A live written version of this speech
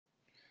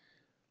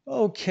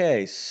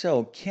Okay,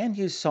 so can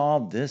you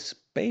solve this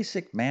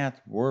basic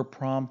math word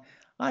problem?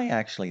 I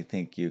actually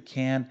think you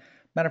can.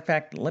 Matter of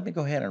fact, let me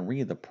go ahead and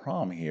read the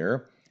problem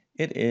here.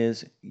 It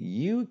is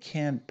you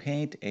can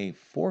paint a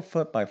 4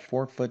 foot by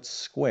 4 foot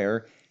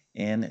square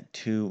in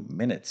 2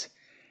 minutes.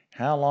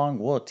 How long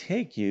will it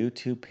take you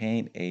to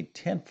paint a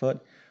 10 foot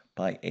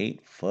by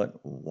 8 foot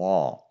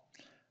wall?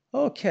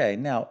 Okay,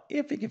 now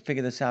if you can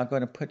figure this out, go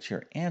ahead and put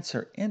your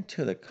answer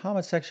into the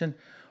comment section.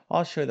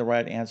 I'll show you the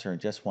right answer in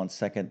just 1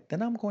 second.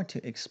 Then I'm going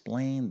to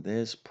explain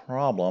this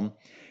problem,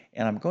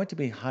 and I'm going to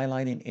be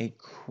highlighting a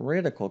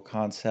critical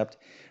concept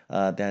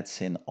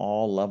that's in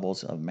all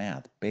levels of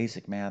math,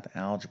 basic math,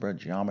 algebra,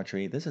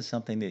 geometry. This is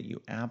something that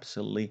you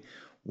absolutely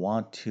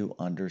want to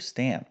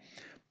understand.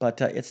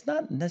 But it's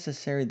not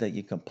necessary that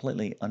you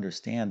completely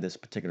understand this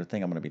particular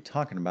thing I'm going to be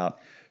talking about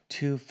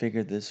to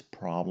figure this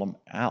problem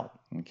out.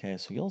 Okay,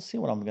 so you'll see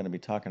what I'm going to be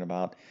talking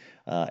about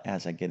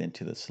as I get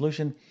into the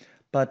solution.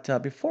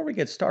 But before we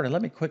get started,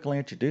 let me quickly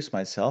introduce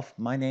myself.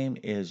 My name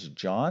is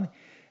John,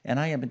 and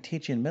I have been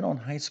teaching middle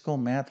and high school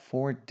math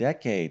for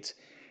decades.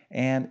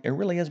 And it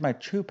really is my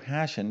true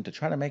passion to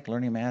try to make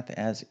learning math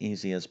as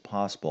easy as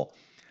possible.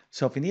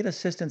 So if you need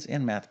assistance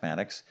in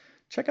mathematics,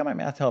 check out my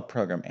math help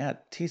program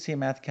at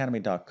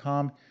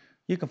tcmathacademy.com.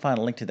 You can find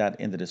a link to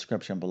that in the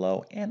description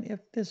below. And if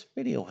this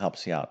video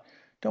helps you out,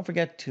 don't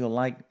forget to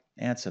like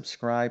and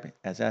subscribe,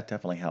 as that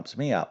definitely helps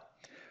me out.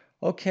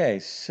 Okay,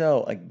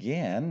 so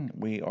again,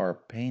 we are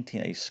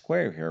painting a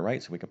square here,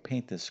 right? So we could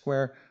paint this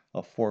square,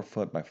 a 4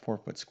 foot by 4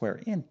 foot square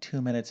in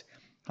 2 minutes.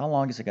 How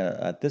long is it going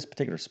to, at this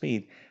particular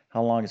speed,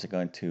 how long is it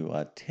going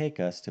to take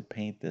us to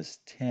paint this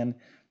 10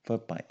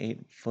 foot by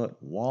 8 foot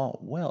wall?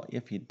 Well,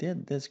 if you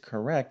did this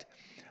correct,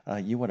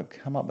 you would have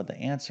come up with the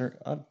answer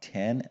of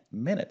 10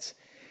 minutes.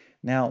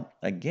 Now,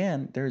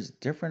 again, there's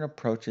different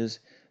approaches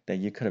that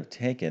you could have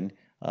taken,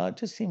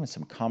 just even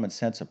some common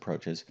sense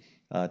approaches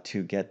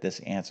to get this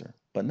answer.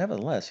 But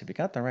nevertheless, if you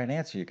got the right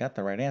answer, you got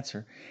the right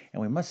answer,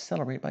 and we must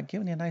celebrate by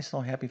giving you a nice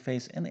little happy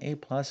face, an A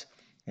plus,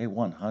 a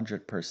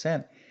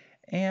 100%,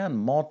 and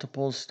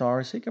multiple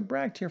stars so you can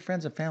brag to your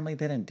friends and family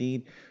that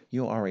indeed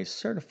you are a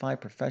certified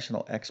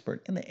professional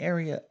expert in the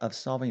area of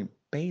solving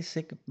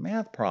basic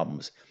math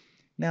problems.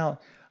 Now,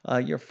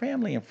 your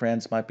family and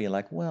friends might be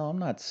like, well, I'm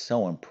not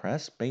so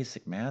impressed.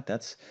 Basic math,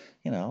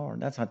 or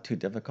that's not too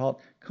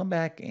difficult. Come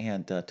back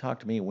and talk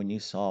to me when you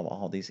solve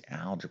all these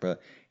algebra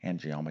and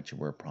geometry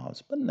word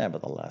problems. But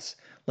nevertheless,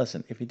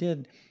 listen,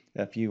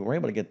 if you were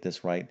able to get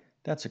this right,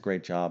 that's a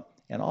great job.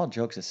 And all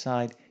jokes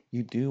aside,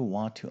 you do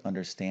want to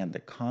understand the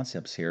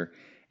concepts here.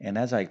 And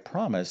as I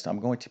promised, I'm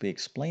going to be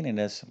explaining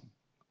this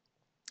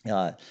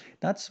uh,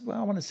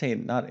 well, I want to say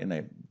not in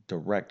a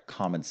direct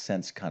common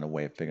sense kind of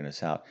way of figuring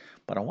this out,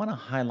 but I want to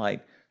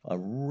highlight a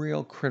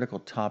real critical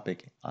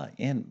topic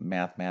in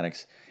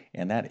mathematics,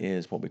 and that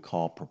is what we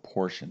call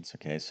proportions.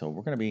 Okay, so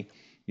we're going to be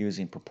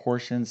using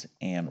proportions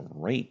and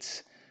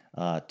rates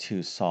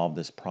to solve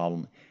this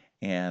problem.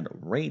 And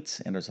rates,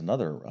 and there's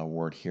another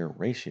word here,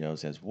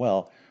 ratios as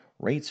well.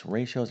 Rates,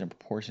 ratios, and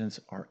proportions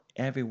are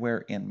everywhere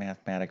in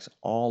mathematics,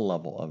 all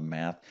level of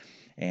math.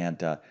 And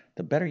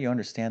the better you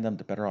understand them,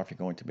 the better off you're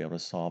going to be able to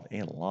solve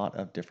a lot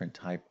of different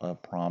type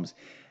of problems.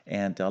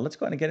 And let's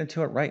go ahead and get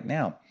into it right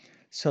now.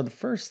 So the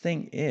first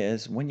thing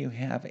is when you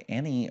have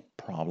any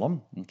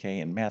problem,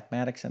 okay, in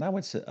mathematics, and I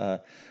would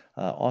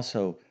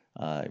also,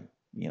 uh,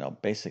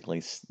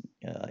 basically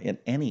in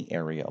any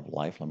area of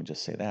life, let me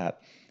just say that,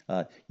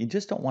 you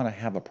just don't want to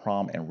have a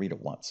problem and read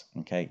it once,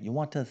 okay? You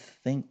want to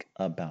think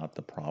about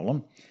the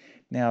problem.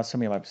 Now,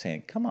 some of you might be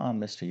saying, come on,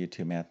 Mr.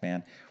 YouTube Math Man,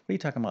 what are you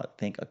talking about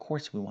think? Of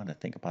course we want to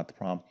think about the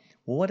problem.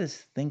 Well, what does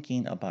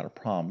thinking about a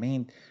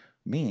problem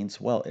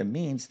means? Well, it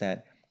means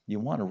that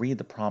you want to read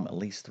the problem at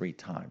least 3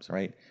 times,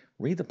 right?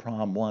 Read the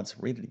problem once,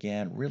 read it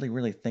again, really,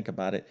 really think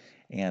about it.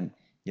 And,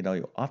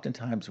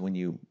 oftentimes when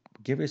you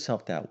give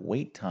yourself that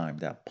wait time,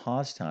 that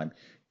pause time,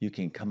 you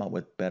can come up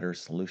with better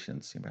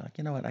solutions. You'll be like,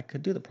 you know what, I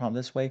could do the problem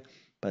this way,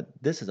 but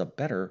this is a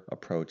better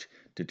approach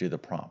to do the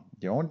problem.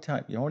 The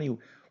only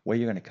way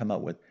you're going to come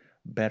up with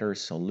better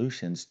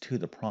solutions to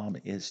the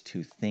problem is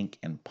to think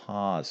and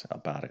pause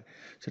about it.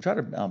 So try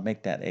to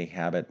make that a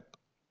habit.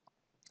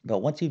 But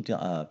once you've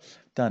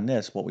done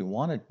this, what we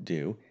want to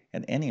do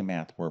in any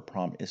math word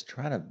problem is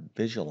try to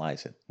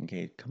visualize it.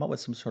 Okay, come up with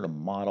some sort of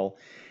model,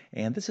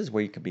 and this is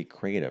where you can be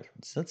creative.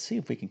 So let's see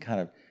if we can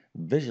kind of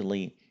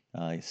visually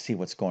see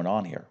what's going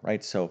on here,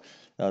 right? So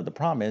the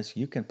problem is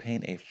you can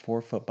paint a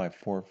 4 foot by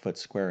 4 foot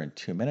square in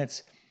 2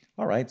 minutes.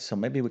 All right, so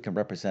maybe we can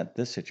represent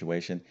this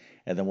situation,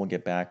 and then we'll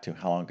get back to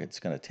how long it's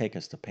going to take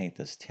us to paint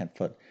this 10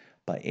 foot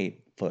by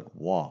 8 foot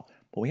wall.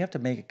 But we have to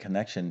make a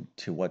connection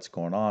to what's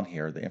going on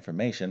here, the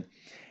information.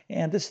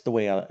 And this is the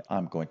way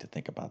I'm going to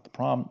think about the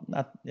problem.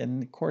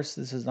 And of course,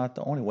 this is not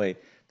the only way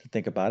to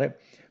think about it,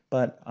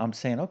 but I'm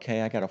saying,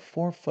 okay, I got a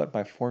 4 foot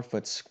by 4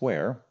 foot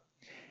square,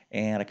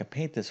 and I can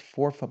paint this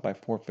 4 foot by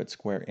 4 foot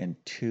square in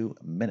 2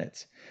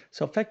 minutes.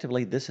 So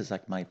effectively, this is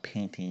like my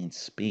painting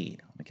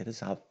speed. Okay, this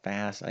is how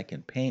fast I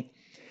can paint.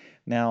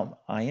 Now,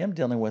 I am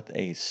dealing with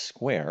a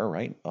square,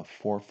 right? A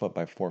 4 foot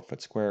by 4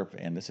 foot square,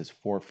 and this is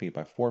 4 feet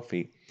by 4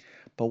 feet.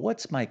 But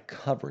what's my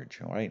coverage,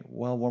 all right?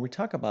 Well, when we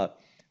talk about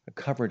a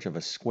coverage of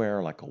a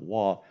square like a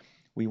wall,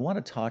 we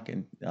want to talk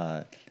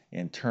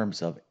in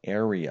terms of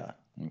area,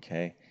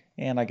 okay?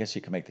 And I guess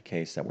you can make the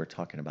case that we're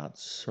talking about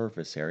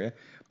surface area.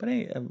 But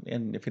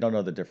and if you don't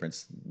know the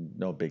difference,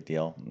 no big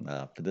deal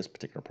for this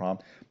particular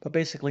problem. But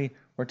basically,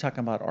 we're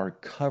talking about our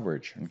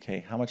coverage,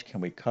 okay? How much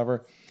can we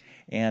cover?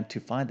 And to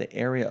find the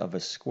area of a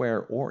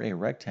square or a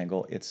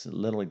rectangle, it's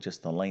literally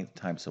just the length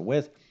times the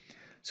width.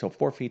 So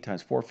 4 feet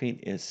times 4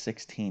 feet is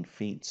 16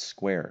 feet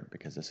squared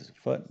because this is a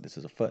foot, this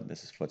is a foot,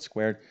 this is a foot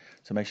squared.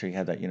 So make sure you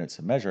have that units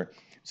of measure.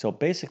 So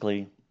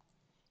basically,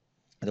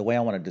 the way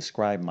I want to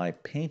describe my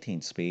painting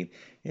speed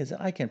is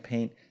I can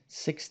paint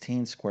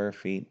 16 square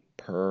feet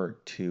per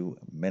 2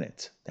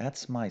 minutes.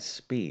 That's my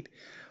speed.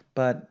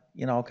 But,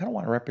 I kind of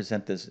want to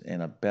represent this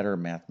in a better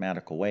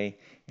mathematical way,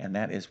 and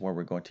that is where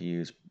we're going to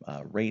use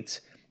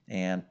rates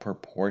and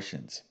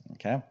proportions,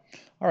 okay?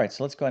 All right,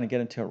 so let's go ahead and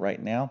get into it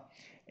right now.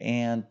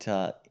 And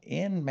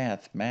in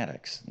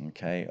mathematics,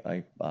 okay,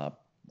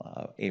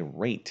 a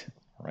rate,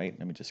 right?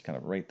 Let me just kind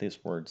of write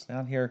these words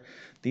down here.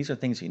 These are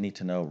things you need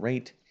to know.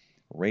 Rate,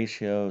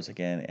 ratios,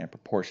 again, and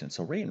proportions.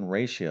 So rate and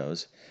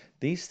ratios,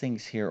 these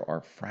things here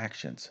are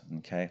fractions,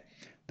 okay?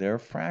 They're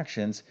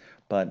fractions,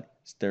 but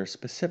they're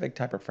specific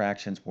type of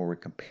fractions where we're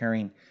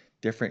comparing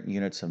different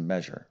units of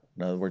measure.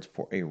 In other words,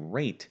 for a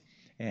rate,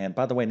 and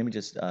by the way, let me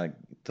just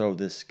throw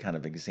this kind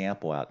of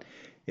example out.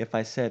 If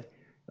I said,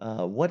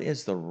 what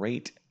is the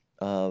rate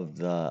of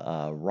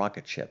the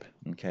rocket ship?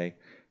 Okay,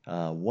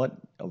 what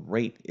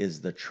rate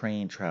is the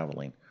train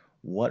traveling?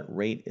 What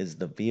rate is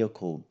the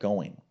vehicle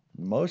going?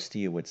 Most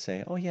of you would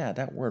say, oh yeah,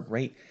 that word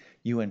rate,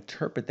 you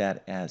interpret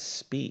that as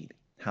speed,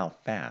 how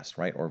fast,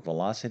 right? Or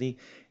velocity,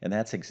 and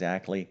that's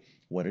exactly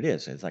what it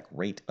is. It's like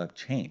rate of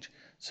change.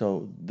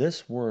 So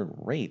this word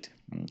rate,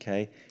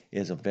 okay,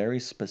 is a very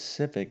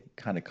specific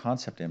kind of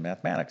concept in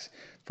mathematics.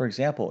 For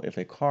example, if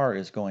a car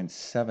is going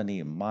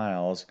 70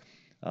 miles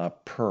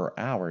per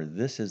hour,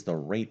 this is the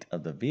rate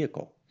of the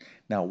vehicle.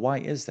 Now, why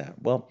is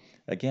that? Well,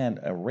 again,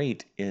 a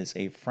rate is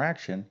a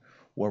fraction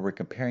where we're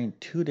comparing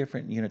two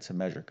different units of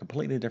measure,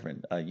 completely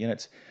different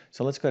units.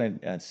 So let's go ahead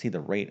and see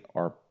the rate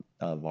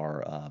of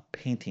our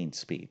painting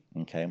speed,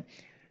 okay?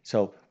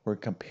 So we're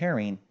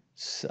comparing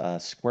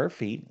square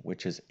feet,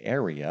 which is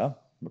area.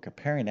 We're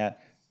comparing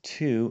that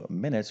to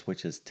minutes,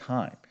 which is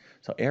time.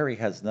 So area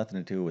has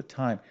nothing to do with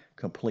time,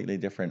 completely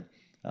different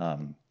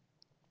um,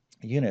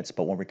 units,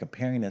 but when we're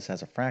comparing this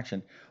as a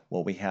fraction,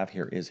 what we have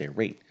here is a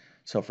rate.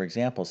 So for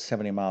example,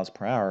 70 miles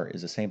per hour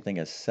is the same thing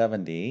as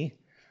 70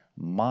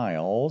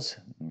 miles,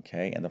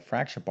 okay, and the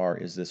fraction bar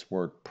is this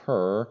word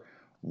per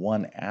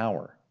 1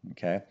 hour,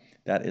 okay?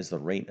 That is the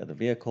rate of the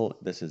vehicle.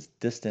 This is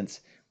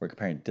distance. We're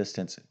comparing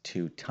distance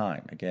to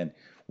time. Again,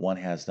 one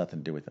has nothing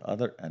to do with the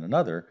other, and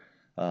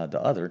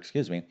the other,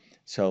 excuse me.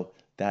 So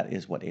that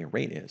is what a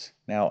rate is.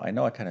 Now, I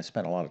know I kind of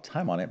spent a lot of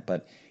time on it,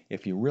 but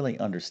if you really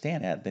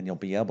understand that, then you'll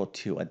be able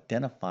to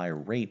identify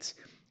rates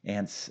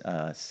and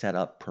set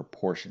up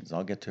proportions.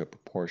 I'll get to a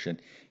proportion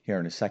here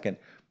in a second,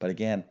 but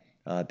again,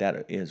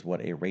 that is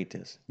what a rate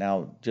is.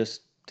 Now,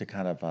 just to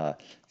kind of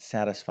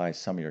satisfy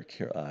some of your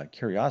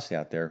curiosity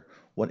out there,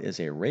 what is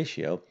a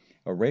ratio?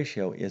 A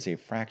ratio is a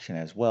fraction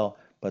as well,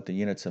 but the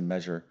units of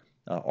measure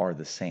are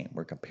the same.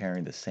 We're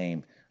comparing the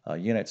same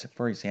units.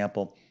 For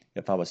example,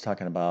 if I was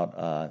talking about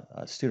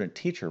a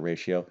student-teacher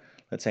ratio,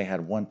 let's say I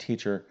had one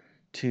teacher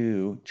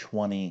to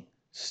 20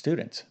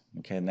 students.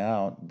 Okay,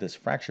 now this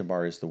fraction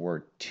bar is the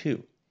word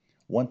two.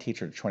 One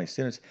teacher to 20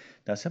 students.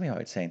 Now, some of you might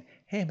be saying,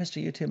 hey,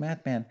 Mr. YouTube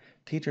Math Man,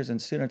 teachers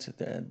and students,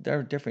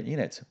 they're different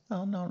units.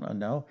 Well, no, no,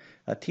 no.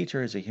 A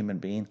teacher is a human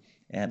being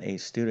and a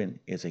student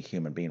is a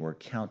human being. We're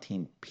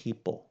counting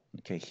people.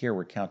 Okay, here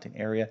we're counting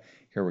area,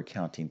 here we're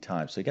counting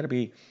time. So you got to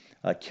be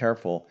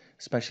careful,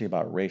 especially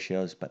about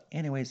ratios. But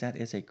anyways, that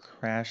is a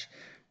crash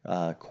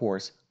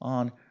course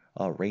on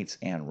rates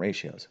and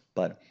ratios.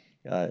 But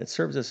it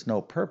serves us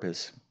no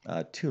purpose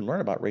to learn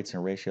about rates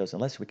and ratios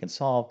unless we can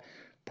solve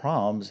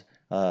problems,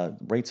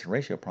 rates and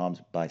ratio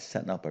problems by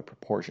setting up a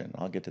proportion.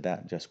 I'll get to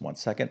that in just 1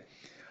 second.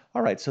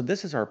 All right, so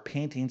this is our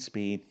painting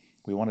speed.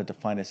 We want to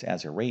define this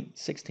as a rate,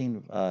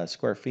 16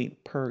 square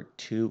feet per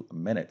 2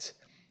 minutes.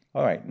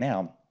 All right,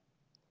 now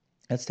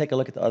let's take a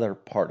look at the other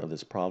part of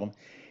this problem,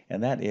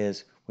 and that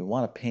is we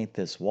want to paint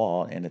this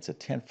wall, and it's a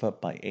 10-foot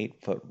by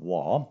 8-foot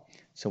wall.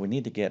 So we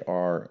need to get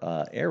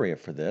our area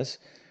for this.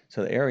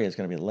 So the area is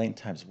going to be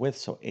length times width,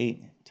 so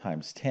 8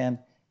 times 10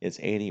 is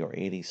 80 or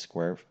 80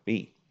 square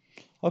feet.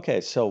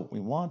 Okay, so we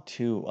want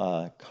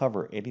to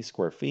cover 80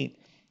 square feet,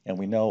 and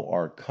we know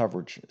our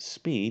coverage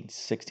speed,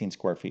 16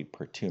 square feet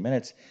per 2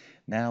 minutes.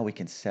 Now we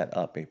can set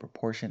up a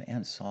proportion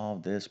and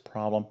solve this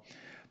problem.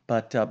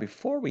 But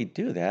before we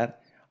do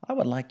that, I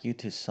would like you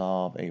to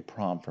solve a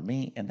problem for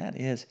me, and that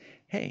is,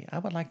 hey, I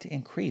would like to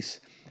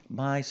increase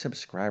my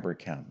subscriber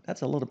count.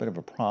 That's a little bit of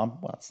a problem.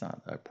 Well, it's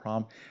not a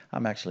problem.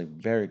 I'm actually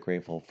very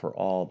grateful for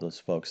all of those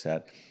folks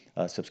that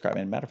subscribe.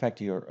 And matter of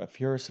fact, if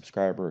you're a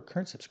subscriber, a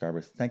current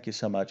subscriber, thank you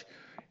so much.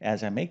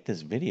 As I make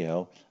this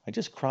video, I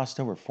just crossed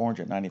over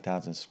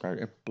 490,000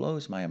 subscribers. It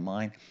blows my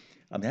mind.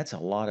 I mean, that's a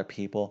lot of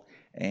people.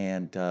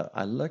 And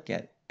I look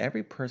at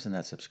every person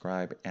that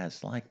subscribed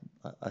as like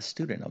a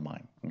student of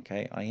mine.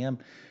 Okay, I am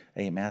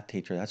a math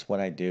teacher. That's what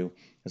I do.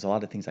 There's a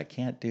lot of things I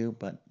can't do,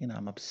 but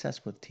I'm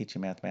obsessed with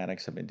teaching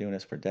mathematics. I've been doing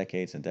this for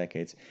decades and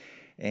decades,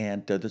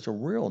 and there's a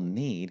real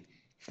need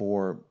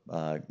for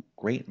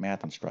great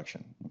math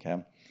instruction.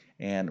 Okay,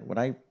 and when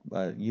I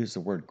use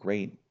the word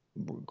great,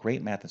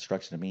 great math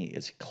instruction to me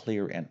is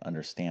clear and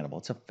understandable.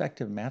 It's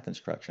effective math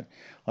instruction.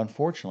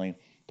 Unfortunately,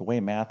 the way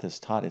math is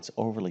taught, it's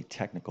overly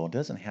technical. It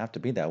doesn't have to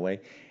be that way,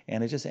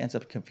 and it just ends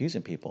up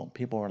confusing people.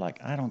 People are like,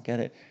 I don't get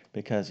it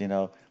because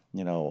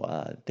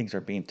things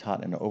are being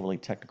taught in an overly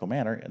technical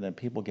manner, and then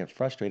people get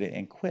frustrated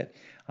and quit.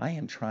 I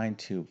am trying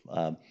to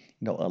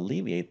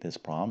alleviate this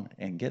problem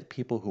and get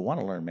people who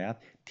want to learn math,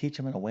 teach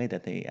them in a way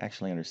that they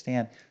actually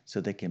understand, so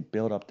they can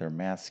build up their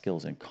math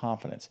skills and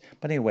confidence.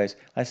 But anyways,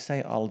 I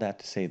say all that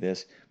to say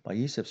this: by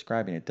you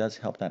subscribing, it does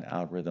help that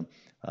algorithm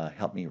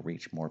help me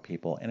reach more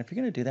people. And if you're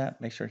going to do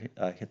that, make sure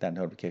to hit that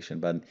notification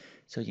button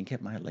so you can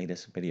get my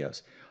latest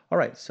videos. All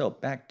right, so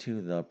back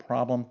to the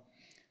problem.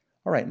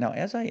 All right, now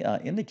as I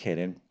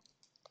indicated,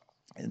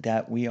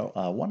 that we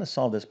want to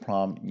solve this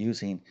problem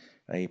using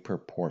a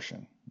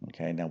proportion.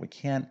 Okay, now we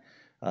can't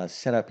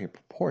set up a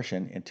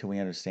proportion until we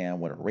understand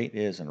what a rate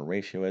is and a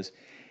ratio is.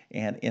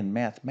 And in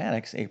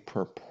mathematics, a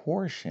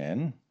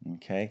proportion,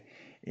 okay,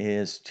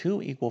 is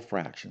two equal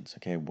fractions.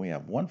 Okay, we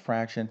have one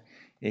fraction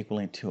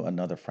equaling to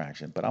another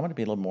fraction, but I'm going to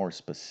be a little more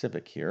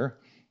specific here.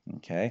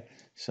 Okay,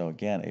 so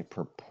again, a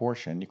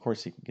proportion, of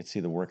course, you can see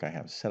the work I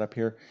have set up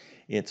here.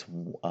 It's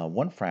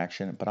one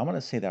fraction, but I'm going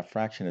to say that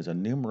fraction is a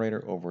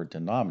numerator over a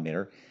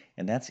denominator,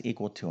 and that's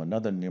equal to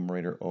another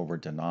numerator over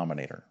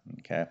denominator.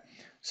 Okay,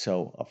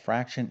 so a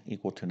fraction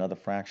equal to another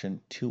fraction,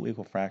 two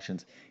equal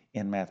fractions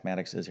in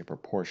mathematics is a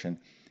proportion,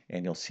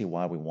 and you'll see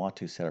why we want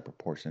to set up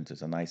proportions.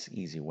 It's a nice,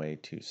 easy way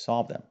to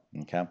solve them.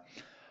 Okay,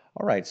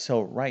 all right,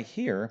 so right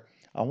here,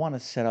 I want to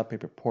set up a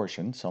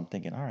proportion. So I'm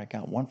thinking, all right, I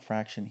got one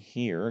fraction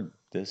here,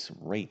 this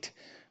rate,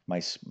 my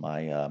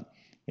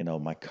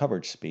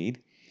coverage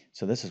speed.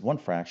 So this is one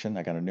fraction.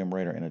 I got a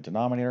numerator and a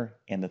denominator.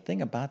 And the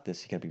thing about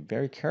this, you got to be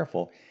very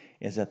careful,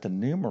 is that the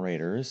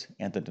numerators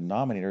and the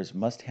denominators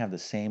must have the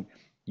same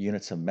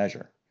units of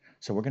measure.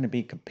 So we're going to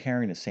be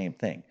comparing the same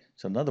thing.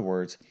 So in other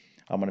words,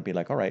 I'm going to be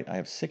like, all right, I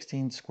have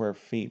 16 square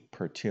feet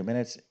per 2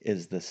 minutes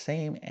is the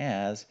same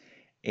as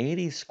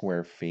 80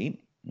 square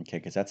feet, okay,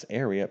 because that's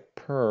area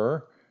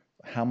per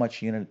how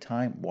much unit of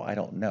time? Well, I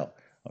don't know.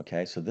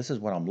 Okay, so this is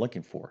what I'm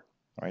looking for.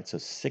 All right, so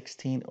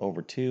 16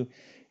 over 2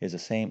 is the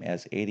same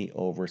as 80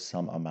 over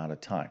some amount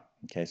of time.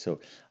 Okay, so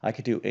I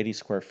could do 80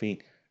 square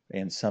feet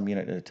in some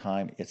unit at a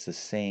time. It's the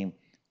same,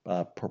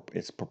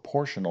 it's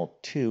proportional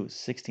to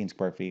 16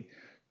 square feet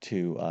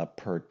to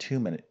per 2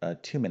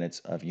 minutes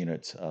of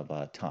units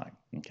of time.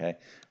 Okay,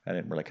 I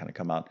didn't really kind of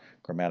come out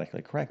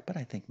grammatically correct, but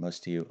I think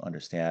most of you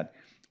understand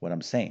what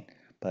I'm saying.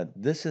 But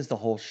this is the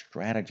whole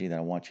strategy that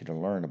I want you to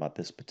learn about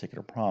this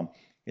particular problem,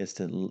 is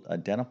to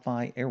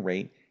identify a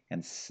rate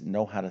and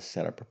know how to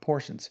set up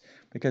proportions.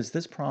 Because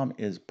this problem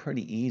is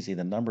pretty easy.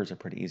 The numbers are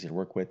pretty easy to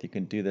work with. You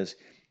can do this.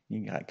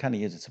 You can kind of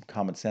use some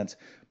common sense.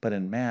 But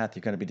in math,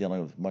 you're going to be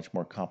dealing with much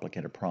more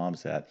complicated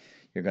problems that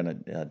you're going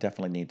to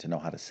definitely need to know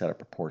how to set up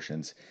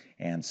proportions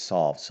and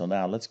solve. So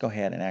now let's go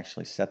ahead and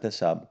actually set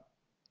this up.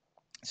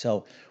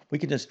 So we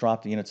can just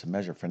drop the units of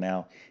measure for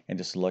now and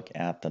just look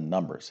at the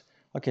numbers.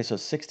 Okay, so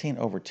 16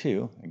 over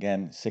 2,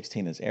 again,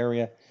 16 is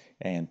area,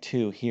 and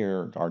 2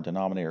 here, our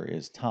denominator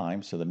is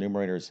time. So the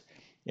numerator is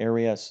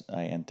area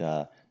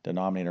and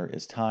denominator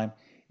is time.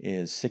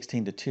 Is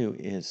 16 to 2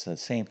 is the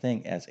same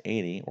thing as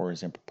 80, or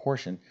is in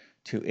proportion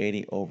to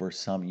 80 over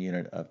some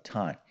unit of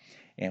time.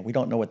 And we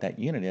don't know what that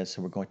unit is,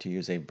 so we're going to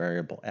use a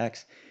variable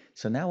x.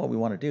 So now what we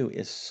want to do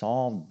is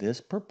solve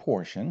this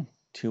proportion,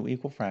 two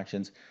equal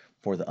fractions,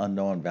 for the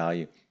unknown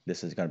value.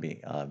 This is going to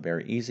be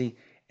very easy,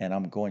 and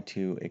I'm going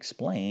to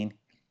explain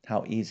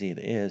how easy it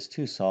is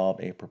to solve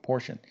a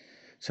proportion.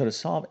 So to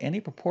solve any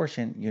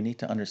proportion, you need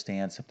to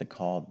understand something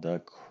called the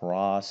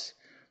cross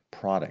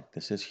product.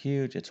 This is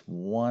huge. It's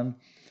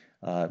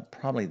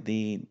probably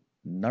the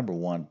number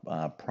one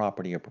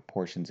property of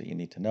proportions that you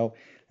need to know.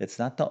 It's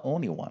not the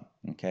only one.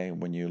 Okay,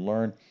 when you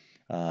learn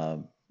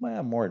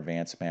more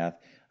advanced math,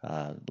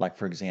 like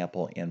for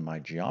example, in my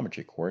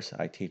geometry course,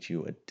 I teach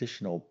you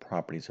additional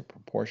properties of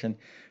proportion.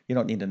 You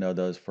don't need to know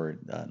those for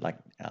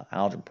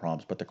algebra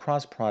problems, but the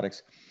cross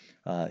products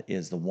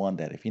is the one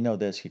that if you know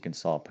this, you can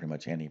solve pretty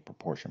much any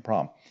proportion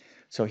problem.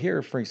 So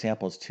here, for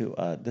example,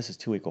 this is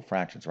two equal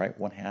fractions, right?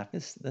 1/2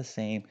 is the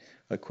same,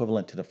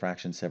 equivalent to the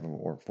fraction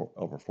 7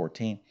 over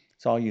 14.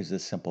 So I'll use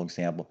this simple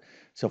example.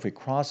 So if we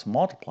cross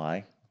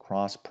multiply,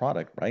 cross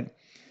product, right?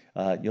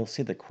 You'll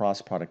see the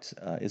cross product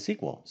is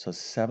equal. So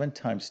 7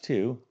 times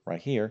 2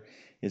 right here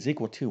is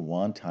equal to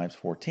 1 times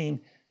 14.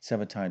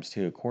 7 times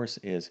 2, of course,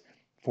 is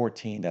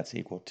 14. That's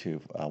equal to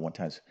 1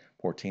 times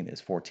 14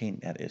 is 14.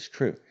 That is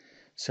true.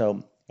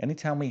 So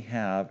anytime we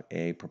have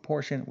a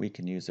proportion, we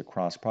can use the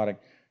cross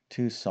product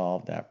to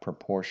solve that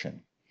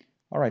proportion.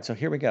 All right, so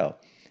here we go.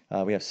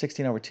 We have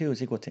 16 over 2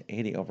 is equal to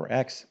 80 over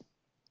x.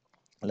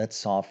 Let's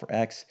solve for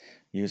x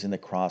using the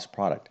cross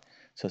product.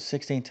 So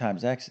 16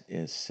 times x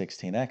is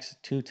 16x.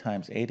 2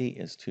 times 80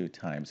 is 2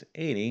 times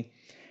 80.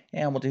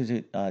 And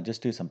we'll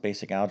just do some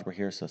basic algebra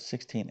here. So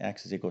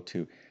 16x is equal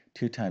to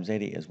 2 times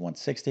 80 is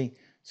 160.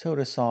 So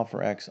to solve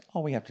for x,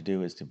 all we have to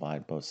do is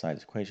divide both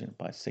sides of the equation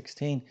by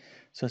 16.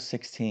 So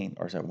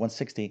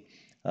 160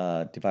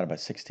 divided by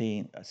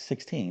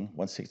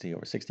 160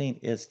 over 16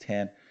 is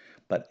 10.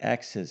 But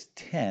x is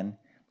 10.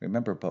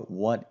 Remember, but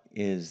what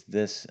is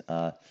this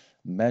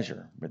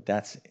measure? But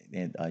that's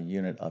in a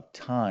unit of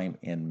time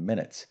in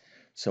minutes.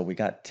 So we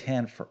got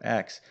 10 for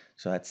x,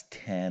 so that's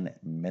 10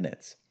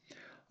 minutes.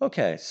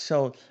 Okay,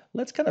 so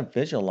let's kind of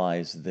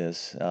visualize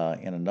this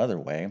in another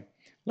way.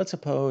 Let's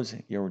suppose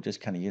you're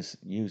just kind of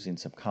using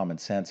some common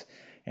sense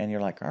and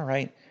you're like, all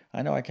right,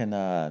 I know I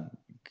can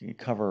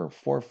cover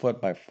 4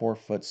 foot by 4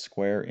 foot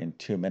square in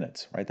 2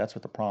 minutes, right? That's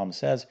what the problem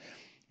says.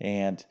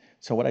 And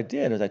so what I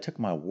did is I took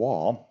my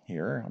wall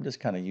here. I'm just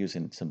kind of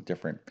using some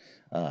different,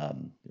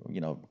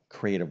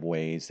 creative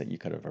ways that you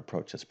could have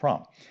approached this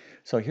problem.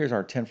 So here's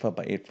our 10 foot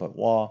by 8 foot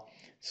wall.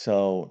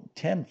 So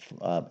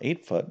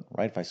 8 foot,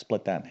 right? If I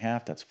split that in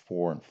half, that's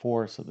 4 and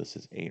 4. So this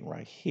is 8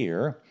 right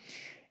here.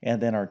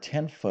 And then our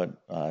 10-foot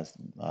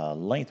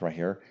length right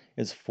here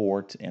is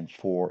 4 and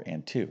 4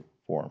 and 2.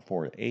 4 and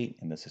 4 is 8,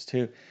 and this is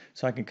 2.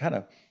 So I can kind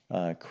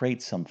of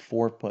create some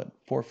 4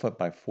 foot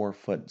by 4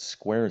 foot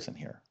squares in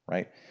here,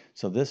 right?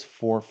 So this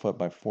 4 foot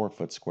by 4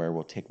 foot square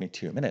will take me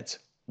 2 minutes.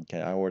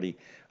 Okay, I already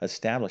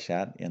established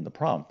that in the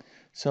problem.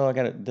 So I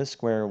got it. This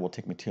square will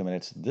take me 2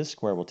 minutes. This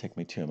square will take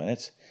me 2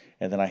 minutes.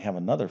 And then I have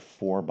another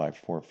 4 by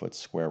 4 foot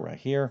square right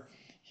here,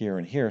 here,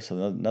 and here. So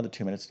another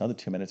 2 minutes, another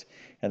 2 minutes.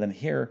 And then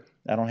here,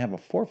 I don't have a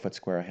 4 foot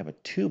square. I have a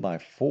 2 by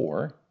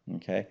 4.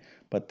 Okay,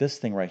 but this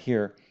thing right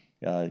here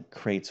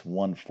creates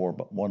one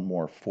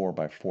more 4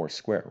 by 4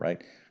 square,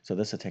 right? So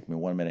this will take me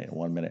 1 minute and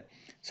 1 minute.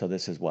 So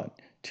this is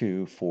what?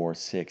 2, 4,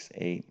 6,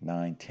 8,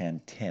 9,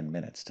 10, 10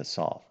 minutes to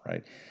solve,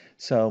 right?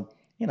 So,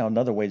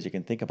 another ways you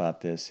can think about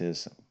this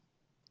is,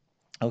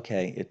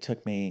 okay, it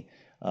took me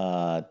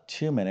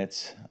 2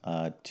 minutes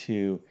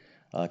to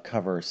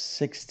cover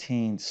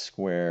 16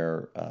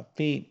 square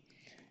feet,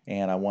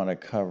 and I want to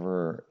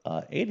cover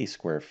 80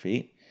 square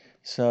feet.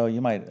 So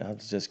you might have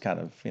to just kind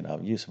of,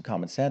 use some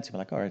common sense. You'd be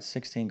like, all right,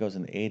 16 goes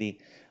into 80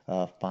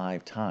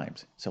 5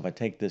 times. So if I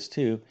take this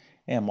 2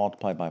 and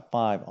multiply by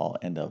 5, I'll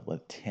end up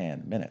with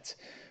 10 minutes.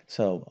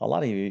 So a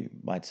lot of you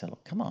might say,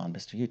 come on,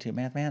 Mr. YouTube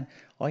Math Man,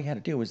 all you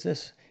had to do was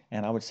this.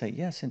 And I would say,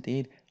 yes,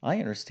 indeed, I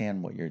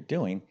understand what you're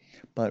doing,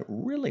 but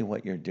really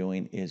what you're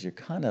doing is you're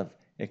kind of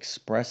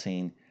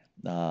expressing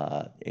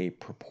a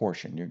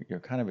proportion. You're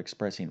kind of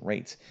expressing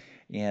rates.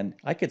 And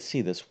I could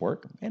see this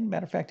work. And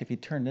matter of fact, if you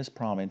turn this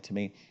problem into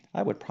me,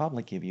 I would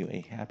probably give you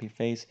a happy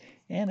face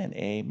and an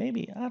A.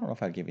 Maybe, I don't know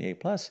if I'd give you A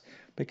plus,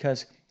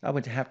 because I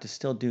would have to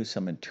still do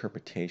some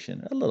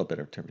interpretation, a little bit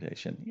of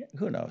interpretation. Yeah,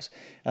 who knows?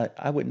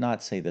 I would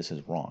not say this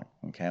is wrong,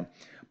 okay?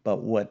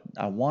 But what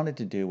I wanted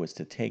to do was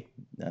to take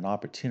an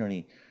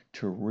opportunity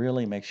to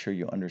really make sure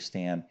you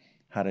understand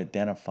how to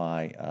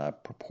identify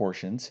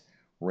proportions,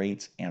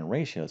 rates, and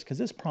ratios, because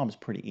this problem is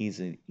pretty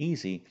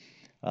easy,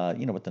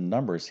 with the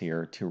numbers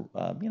here to,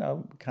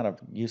 kind of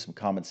use some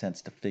common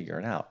sense to figure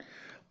it out.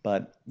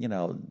 But,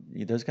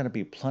 there's going to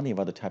be plenty of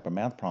other type of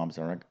math problems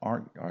that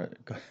aren't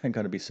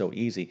going to be so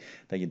easy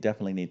that you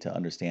definitely need to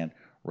understand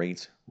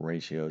rates,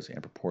 ratios,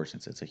 and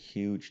proportions. It's a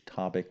huge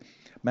topic.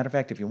 Matter of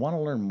fact, if you want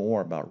to learn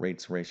more about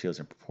rates, ratios,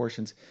 and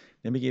proportions,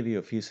 let me give you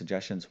a few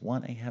suggestions.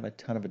 One, I have a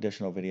ton of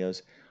additional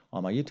videos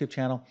on my YouTube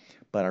channel,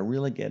 but I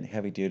really get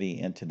heavy duty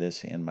into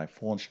this in my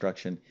full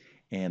instruction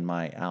in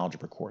my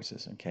algebra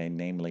courses, okay?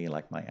 Namely,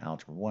 like my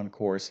Algebra 1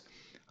 course,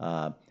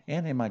 and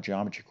in my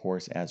geometry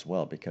course as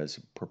well, because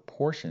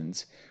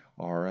proportions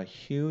are a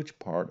huge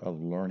part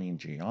of learning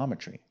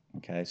geometry.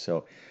 Okay,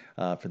 so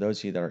for those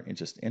of you that are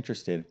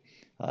interested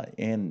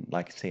in,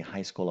 like, say,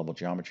 high school level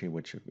geometry,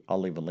 which I'll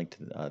leave a link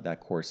to that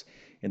course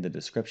in the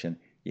description,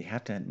 you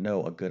have to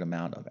know a good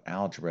amount of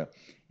algebra,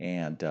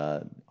 and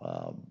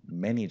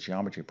many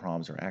geometry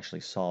problems are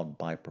actually solved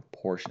by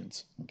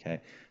proportions.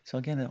 Okay, so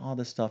again, all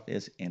this stuff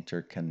is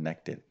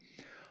interconnected.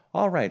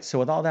 All right, so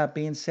with all that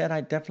being said,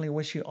 I definitely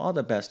wish you all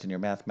the best in your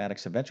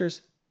mathematics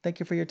adventures. Thank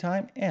you for your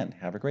time and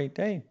have a great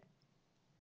day.